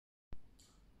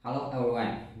Hello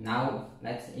everyone, now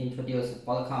let's introduce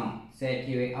QAM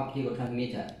CATV optical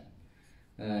transmitter.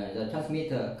 The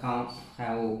transmitter can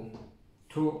have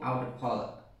two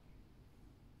outputs.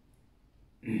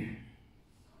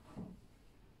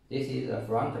 This is the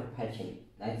front patching.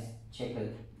 Let's check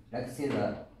it. Let's see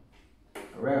the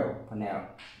rear panel.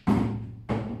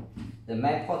 The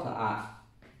main ports are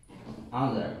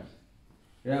on the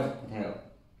rear panel.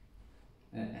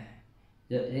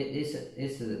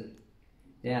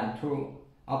 There are two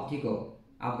optical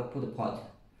output ports.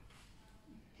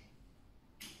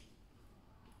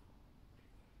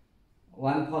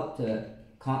 One port can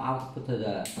output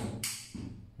the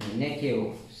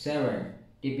negative 7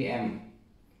 dBm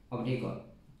optical.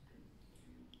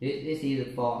 This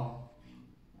is for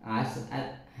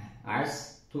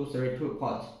S232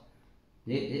 port.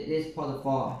 This port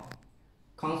for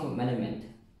console management.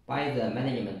 By the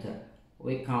management,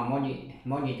 we can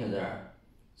monitor the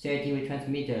CATV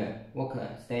transmitter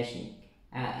workstation,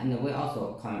 and we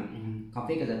also can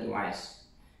configure the device.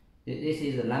 This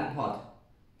is the LAN port.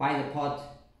 By the port,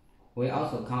 we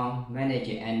also can manage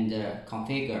and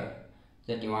configure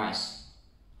the device.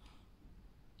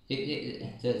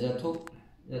 The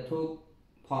two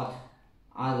ports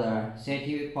are the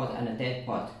CATV port and the data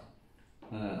port.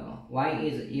 One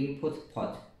is input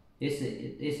port. This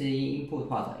input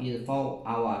port is for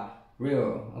our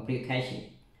real application.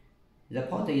 The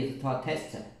port is for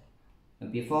test.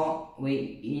 Before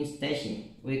we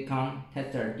installation, we can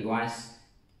test the device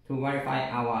to verify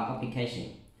our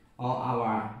application or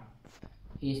our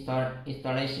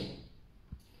installation.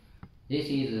 This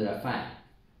is the fan.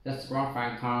 The strong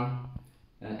fan can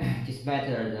dissipate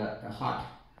the heat,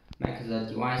 make the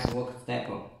device work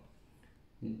stable.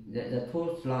 The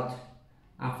two slots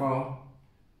are for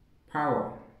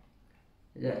power.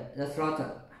 The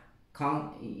slot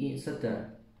can insert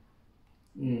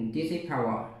DC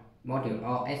power module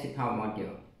or AC power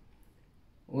module.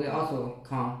 We also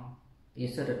can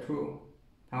insert two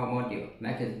power module,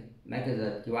 make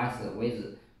the device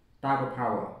with double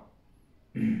power.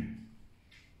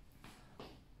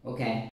 Okay.